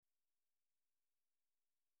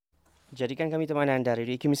Jadikan kami teman anda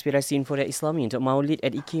dari IKIM Inspirasi Info Islami untuk Maulid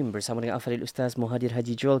at IKIM bersama dengan Al-Fadhil Ustaz Muhadir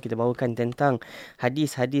Haji Joel. Kita bawakan tentang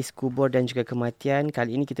hadis-hadis kubur dan juga kematian.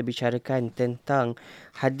 Kali ini kita bicarakan tentang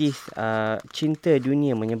hadis cinta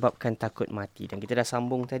dunia menyebabkan takut mati. Dan kita dah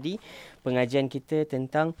sambung tadi pengajian kita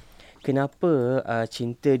tentang kenapa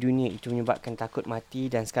cinta dunia itu menyebabkan takut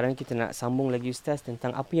mati. Dan sekarang kita nak sambung lagi Ustaz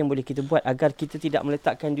tentang apa yang boleh kita buat agar kita tidak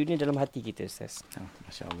meletakkan dunia dalam hati kita Ustaz.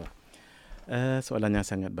 Masya Allah. Soalan yang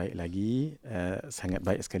sangat baik lagi, sangat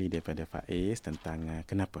baik sekali daripada Faiz tentang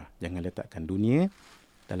kenapa jangan letakkan dunia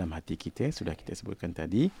dalam hati kita. Sudah kita sebutkan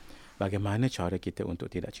tadi bagaimana cara kita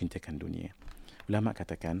untuk tidak cintakan dunia. Ulama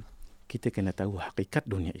katakan kita kena tahu hakikat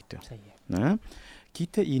dunia itu.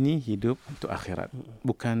 Kita ini hidup untuk akhirat,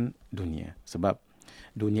 bukan dunia. Sebab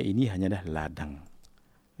dunia ini hanyalah ladang.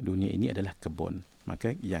 Dunia ini adalah kebun.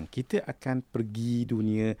 Maka yang kita akan pergi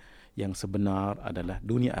dunia yang sebenar adalah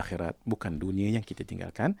dunia akhirat, bukan dunia yang kita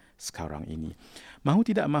tinggalkan sekarang ini. Mahu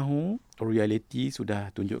tidak mahu, realiti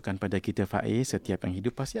sudah tunjukkan pada kita Faiz, setiap yang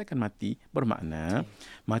hidup pasti akan mati. Bermakna,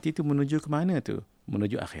 mati itu menuju ke mana tu?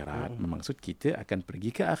 Menuju akhirat. Bermaksud kita akan pergi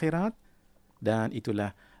ke akhirat dan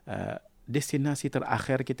itulah destinasi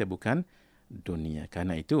terakhir kita, bukan dunia.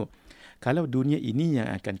 Karena itu, kalau dunia ini yang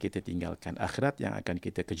akan kita tinggalkan, akhirat yang akan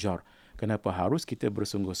kita kejar, kenapa harus kita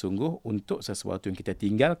bersungguh-sungguh untuk sesuatu yang kita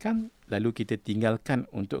tinggalkan, lalu kita tinggalkan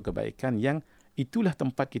untuk kebaikan yang itulah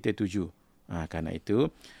tempat kita tuju. Karena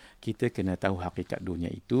itu, kita kena tahu hakikat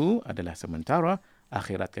dunia itu adalah sementara,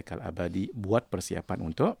 akhirat kekal abadi, buat persiapan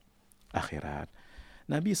untuk akhirat.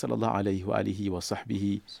 Nabi SAW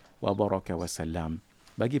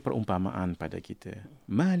bagi perumpamaan pada kita.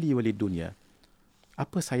 Mali walid dunia.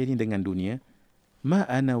 Apa saya ni dengan dunia? Ma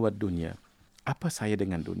ana wad dunya. Apa saya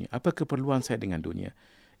dengan dunia? Apa keperluan saya dengan dunia?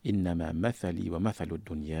 Innama mathali wa mathalud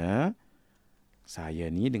dunya. Saya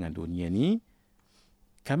ni dengan dunia ni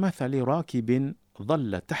kamathali rakibin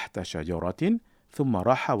dhalla tahta syajaratin thumma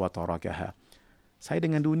raha wa tarakaha. Saya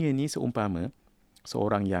dengan dunia ni seumpama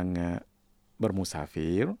seorang yang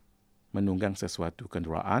bermusafir, menunggang sesuatu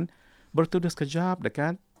kenderaan, berteduh sekejap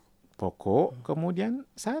dekat pokok, kemudian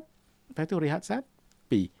lepas tu rehat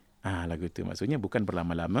pi. Lagu tu maksudnya bukan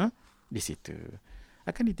berlama-lama di situ.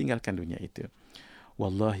 Akan ditinggalkan dunia itu.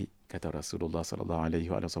 Wallahi, kata Rasulullah sallallahu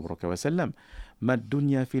alaihi wasallam, "Mad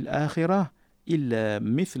dunya fil akhirah illa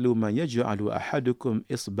mithlu ma yaj'alu ahadukum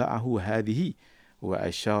isba'ahu hadhihi wa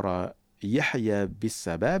asyara Yahya bis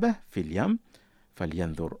sababah fil yam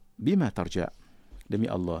falyanzur bima tarja."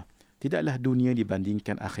 Demi Allah, tidaklah dunia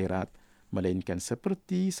dibandingkan akhirat melainkan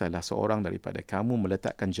seperti salah seorang daripada kamu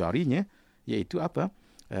meletakkan jarinya, iaitu apa?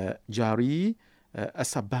 Jari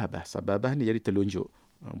as-sababah. Sababah ni jadi telunjuk.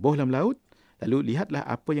 Boh dalam laut, lalu lihatlah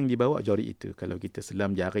apa yang dibawa jari itu. Kalau kita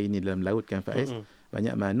selam jari ni dalam laut kan Faiz,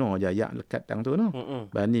 banyak mana jayak lekat tang tu no.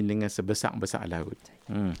 Banding dengan sebesar-besar laut.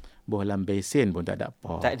 Boh dalam besen pun tak ada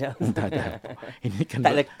apa. Tak ada apa. Ini kan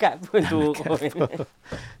tak lekat pun tu.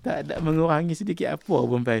 Tak ada mengurangi sedikit apa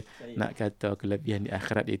pun Faiz. Nak kata kelebihan di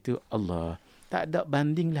akhirat itu Allah. Tak ada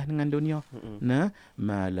bandinglah dengan dunia.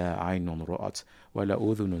 Ma la ainun ra'at wala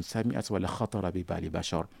udhunun sami'at wala khatara bi bali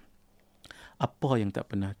bashar. Apa yang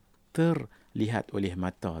tak pernah terlihat oleh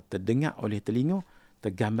mata, terdengar oleh telinga,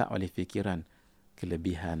 tergambar oleh fikiran,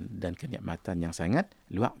 kelebihan dan kenikmatan yang sangat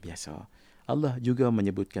luar biasa. Allah juga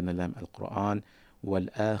menyebutkan dalam Al-Quran, wal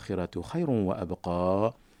akhiratu khairun wa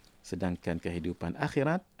abqa. Sedangkan kehidupan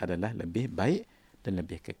akhirat adalah lebih baik dan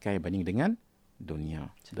lebih kekal berbanding dengan dunia.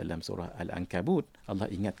 Dalam surah Al-Ankabut, Allah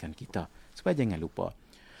ingatkan kita supaya jangan lupa.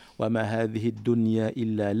 Wa ma hadhihi ad-dunya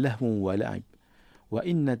illa lahwun wa la'ib wa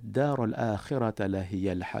inna ad-dara al-akhirata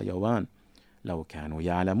lahiyal hayawan law kanu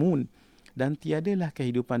ya'lamun. Dan tiadalah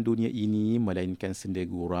kehidupan dunia ini melainkan senda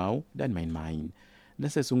gurau dan main-main. Dan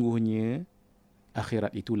sesungguhnya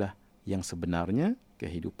akhirat itulah yang sebenarnya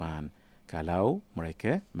kehidupan kalau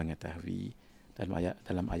mereka mengetahui.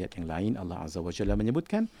 Dalam ayat yang lain Allah Azza wa Jalla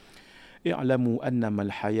menyebutkan, i'lamu annama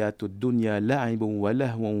al-hayatu ad-dunya la'ibun wa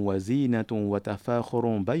lahwun wa zinatun wa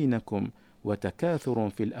tafakhurun bainakum wa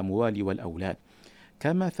takathurun fil amwali wal awlad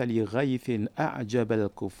kamathali ghaythin a'jaba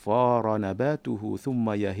al-kuffara nabatuhu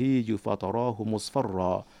thumma yahiju fatarahu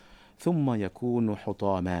musfarra thumma yakunu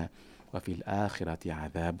hutama wa fil akhirati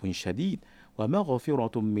 'adzabun shadid wa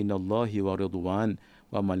maghfiratun minallahi wa ridwan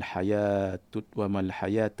wa mal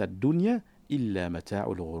hayatu ad-dunya illa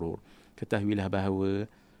mata'ul ghurur. Ketahuilah bahawa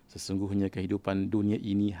sesungguhnya kehidupan dunia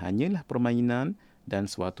ini hanyalah permainan dan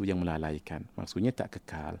suatu yang melalaikan. Maksudnya tak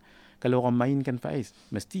kekal. Kalau orang main kan Faiz,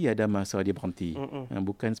 mesti ada masa dia berhenti.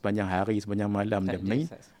 Bukan sepanjang hari, sepanjang malam tak dia main.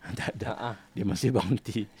 Tak ada. Dia masih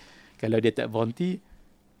berhenti. Kalau dia tak berhenti,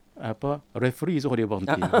 referee suruh dia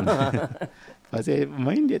berhenti. Pasal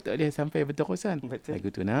main dia tak boleh sampai berterusan. Lagu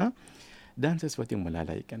tu nah. Dan sesuatu yang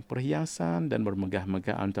melalaikan perhiasan dan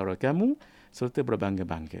bermegah-megah antara kamu serta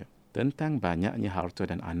berbangga-bangga tentang banyaknya harta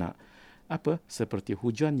dan anak. Seperti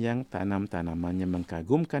hujan yang tanam-tanamannya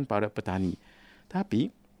mengagumkan para petani. Tapi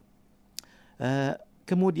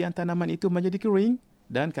kemudian tanaman itu menjadi kering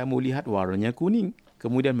dan kamu lihat warnanya kuning,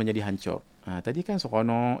 kemudian menjadi hancur. Tadi kan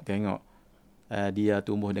seronok tengok dia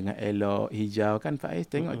tumbuh dengan elok, hijau kan Faiz,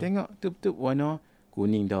 tengok tup-tup warna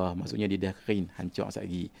kuning dah, maksudnya dia dah kering, hancur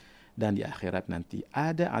lagi. Dan di akhirat nanti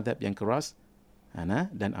ada azab yang keras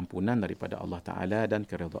dan ampunan daripada Allah Ta'ala dan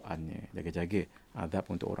keridhaannya. Jaga-jaga azab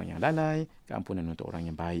untuk orang yang lalai, keampunan untuk orang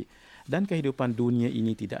yang baik. Dan kehidupan dunia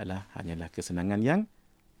ini tidaklah hanyalah kesenangan yang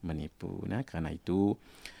menipu. Kerana itu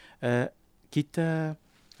kita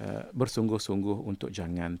bersungguh-sungguh untuk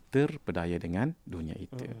jangan terpedaya dengan dunia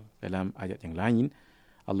itu. Dalam ayat yang lain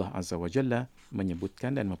Allah Azza wa Jalla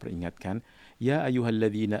menyebutkan dan memperingatkan, ya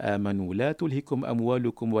ayyuhalladzina amanu la tulhikum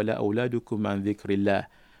amwalukum wala auladukum an dzikrillah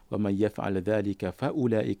wa man yaf'al dzalika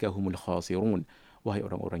faulaika humul khasirun. Wahai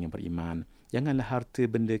orang-orang yang beriman, janganlah harta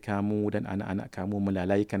benda kamu dan anak-anak kamu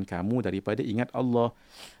melalaikan kamu daripada ingat Allah,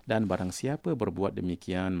 dan barang siapa berbuat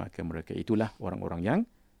demikian maka mereka itulah orang-orang yang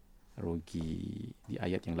rugi. Di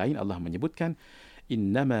ayat yang lain Allah menyebutkan,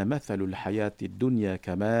 innama mathalul hayatid dunya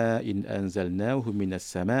kama'in anzalnahu minas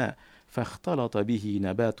sama' فاختلط به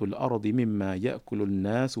نبات الأرض مما يأكل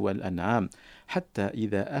الناس والأنعام حتى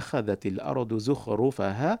إذا أخذت الأرض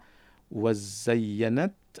زخرفها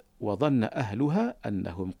وزينت وظن أهلها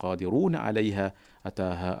أنهم قادرون عليها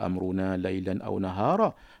أتاها أمرنا ليلا أو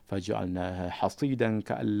نهارا فجعلناها حصيدا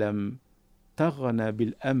كأن لم تغن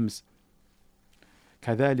بالأمس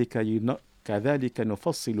كذلك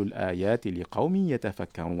نفصل الآيات لقوم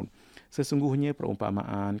يتفكرون. Sesungguhnya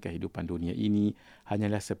perumpamaan kehidupan dunia ini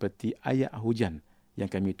hanyalah seperti air hujan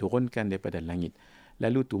yang kami turunkan daripada langit.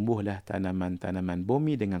 Lalu tumbuhlah tanaman-tanaman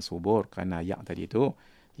bumi dengan subur kerana air tadi itu.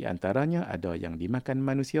 Di antaranya ada yang dimakan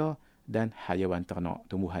manusia dan haiwan ternak,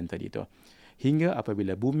 tumbuhan tadi itu. Hingga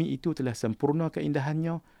apabila bumi itu telah sempurna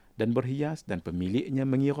keindahannya dan berhias dan pemiliknya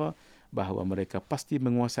mengira bahawa mereka pasti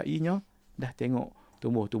menguasainya, dah tengok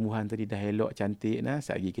tumbuh-tumbuhan tadi dah elok, cantik,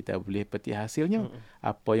 sehari kita boleh petik hasilnya.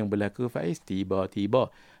 Apa yang berlaku Faiz? Tiba-tiba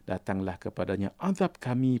datanglah kepadanya azab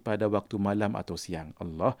kami pada waktu malam atau siang.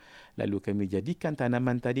 Allah. Lalu kami jadikan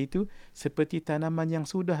tanaman tadi itu seperti tanaman yang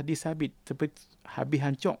sudah disabit, seperti habis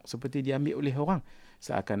hancur, seperti diambil oleh orang,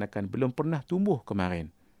 seakan-akan belum pernah tumbuh kemarin.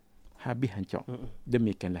 Habis hancur.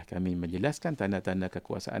 Demikianlah kami menjelaskan tanda-tanda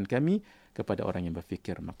kekuasaan kami kepada orang yang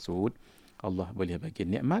berfikir. Maksud, Allah boleh bagi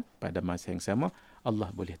nikmat, pada masa yang sama Allah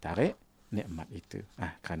boleh tarik nikmat itu.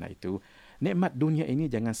 Kerana itu nikmat dunia ini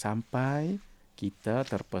jangan sampai kita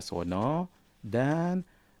terpesona dan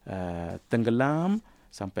tenggelam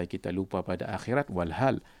sampai kita lupa pada akhirat.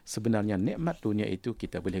 Walhal sebenarnya nikmat dunia itu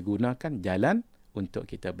kita boleh gunakan jalan untuk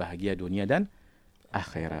kita bahagia dunia dan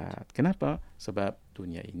akhirat. Kenapa? Sebab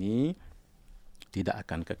dunia ini tidak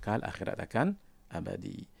akan kekal, akhirat akan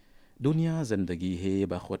abadi. दुनिया जिंदगी है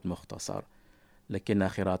बहुत मुख्तसर लेकिन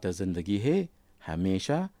आखिरात जिंदगी है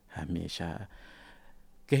hamisha.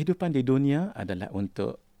 Kehidupan di dunia adalah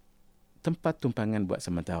untuk tempat tumpangan buat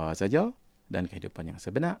sementara saja, dan kehidupan yang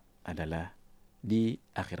sebenar adalah di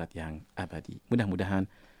akhirat yang abadi. Mudah-mudahan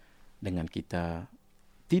dengan kita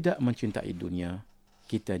tidak mencintai dunia,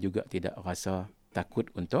 kita juga tidak rasa takut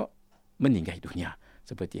untuk meninggal dunia.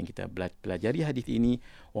 Seperti yang kita pelajari hadis ini,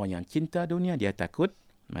 orang yang cinta dunia dia takut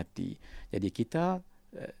mati. Jadi kita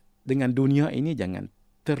dengan dunia ini jangan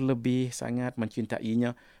terlebih sangat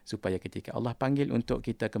mencintainya, supaya ketika Allah panggil untuk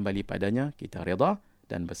kita kembali padanya, kita redha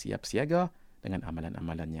dan bersiap siaga dengan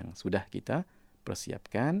amalan-amalan yang sudah kita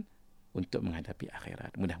persiapkan untuk menghadapi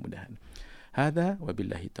akhirat. Mudah-mudahan. Hadza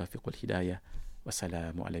wabillahi taufiqul hidayah.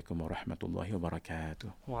 Wassalamualaikum warahmatullahi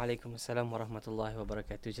wabarakatuh. Waalaikumsalam warahmatullahi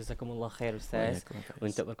wabarakatuh. Jazakumullah khair Ustaz.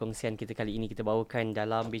 Untuk perkongsian kita kali ini, kita bawakan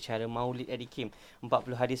dalam bicara Maulid Edikim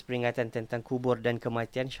 40 hadis peringatan tentang kubur dan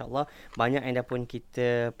kematian. InsyaAllah banyak yang dah pun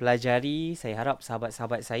kita pelajari. Saya harap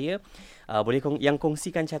sahabat-sahabat saya boleh yang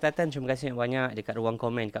kongsikan catatan. Terima kasih banyak dekat ruang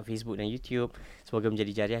komen kat Facebook dan YouTube. Semoga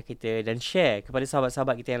menjadi jariah kita, dan share kepada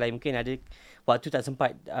sahabat-sahabat kita yang lain. Mungkin ada waktu tak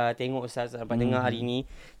sempat tengok Ustaz, sempat dengar hari ini.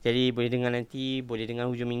 Jadi boleh dengar nanti, boleh dengar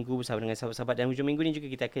hujung minggu bersama dengan sahabat-sahabat. Dan hujung minggu ni juga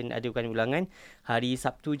kita akan adakan ulangan hari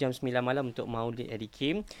Sabtu jam 9 malam untuk Maulid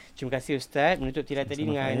Edikim. Terima kasih Ustaz. Menutup tirai tadi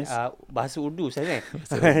dengan bahasa Urdu Ustaz.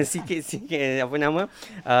 Sikit-sikit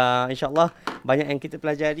InsyaAllah banyak yang kita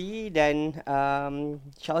pelajari dan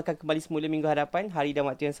insyaAllah akan kembali semula minggu hadapan, hari dan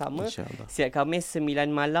waktu yang sama. InsyaAllah. Setiap Khamis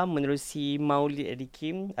 9 malam menerusi Maulid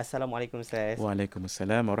Edikim. Assalamualaikum Ustaz.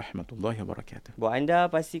 Waalaikumsalam warahmatullahi wabarakatuh. Buat anda,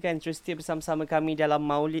 pastikan terus setia bersama-sama kami dalam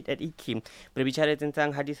Maulid Edikim, berbicara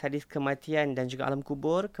tentang hadis-hadis kematian dan juga alam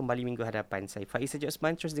kubur, kembali minggu hadapan. Saya Faiz Saja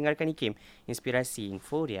Osman, terus dengarkan IKIM, Inspirasi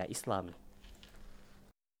Inforia Islam.